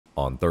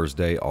On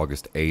Thursday,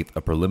 August 8th,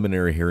 a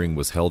preliminary hearing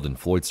was held in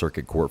Floyd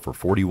Circuit Court for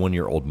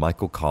 41-year-old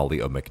Michael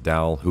Colley of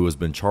McDowell, who has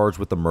been charged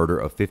with the murder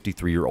of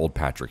 53-year-old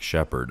Patrick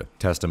Shepard.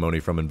 Testimony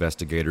from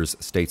investigators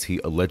states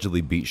he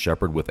allegedly beat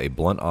Shepard with a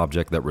blunt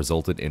object that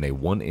resulted in a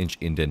 1-inch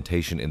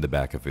indentation in the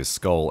back of his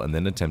skull and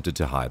then attempted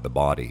to hide the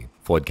body.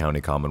 Floyd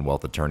County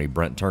Commonwealth Attorney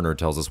Brent Turner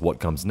tells us what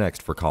comes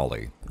next for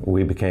Colley.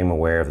 We became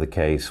aware of the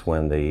case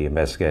when the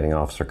investigating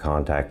officer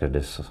contacted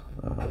us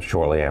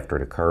shortly after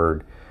it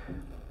occurred.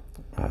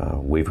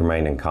 We've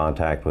remained in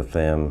contact with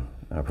them,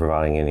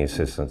 providing any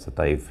assistance that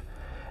they've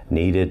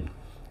needed.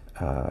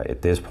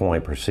 At this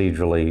point,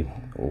 procedurally,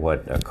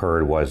 what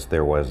occurred was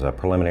there was a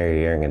preliminary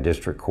hearing in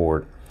district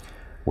court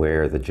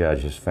where the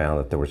judges found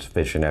that there was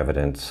sufficient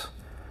evidence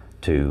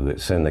to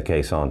send the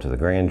case on to the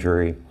grand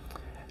jury.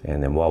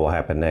 And then what will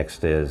happen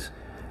next is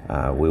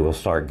we will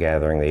start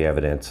gathering the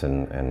evidence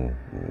and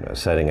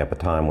setting up a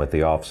time with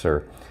the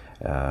officer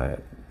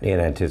in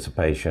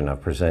anticipation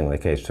of presenting the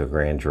case to a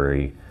grand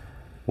jury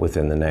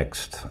within the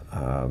next,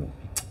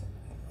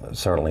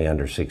 certainly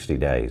under 60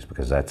 days,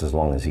 because that's as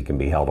long as he can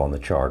be held on the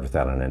charge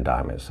without an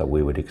indictment. So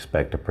we would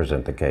expect to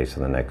present the case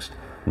in the next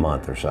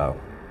month or so.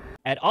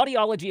 At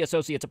Audiology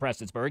Associates of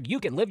Prestonsburg, you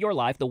can live your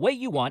life the way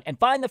you want and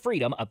find the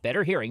freedom of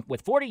better hearing.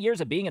 With 40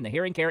 years of being in the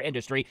hearing care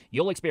industry,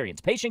 you'll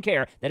experience patient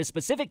care that is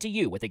specific to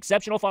you with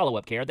exceptional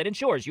follow-up care that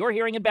ensures your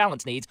hearing and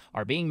balance needs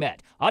are being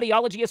met.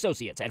 Audiology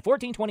Associates at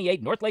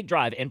 1428 North Lake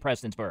Drive in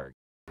Prestonsburg.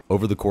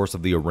 Over the course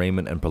of the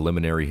arraignment and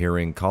preliminary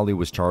hearing, Colley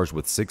was charged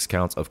with 6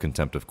 counts of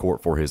contempt of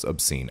court for his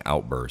obscene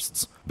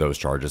outbursts. Those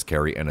charges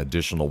carry an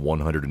additional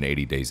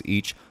 180 days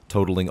each,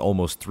 totaling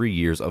almost 3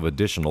 years of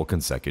additional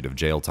consecutive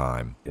jail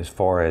time. As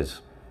far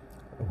as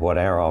what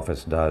our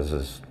office does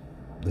is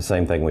the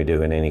same thing we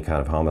do in any kind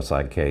of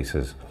homicide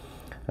cases.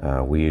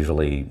 We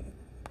usually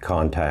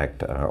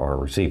contact or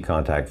receive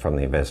contact from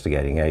the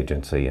investigating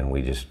agency, and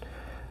we just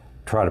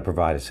try to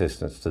provide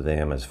assistance to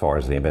them as far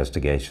as the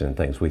investigation and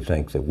things we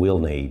think that we'll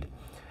need.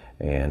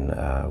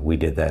 And we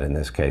did that in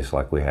this case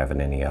like we have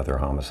in any other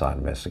homicide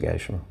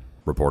investigation.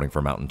 Reporting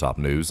for Mountaintop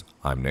News,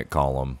 I'm Nick Collum.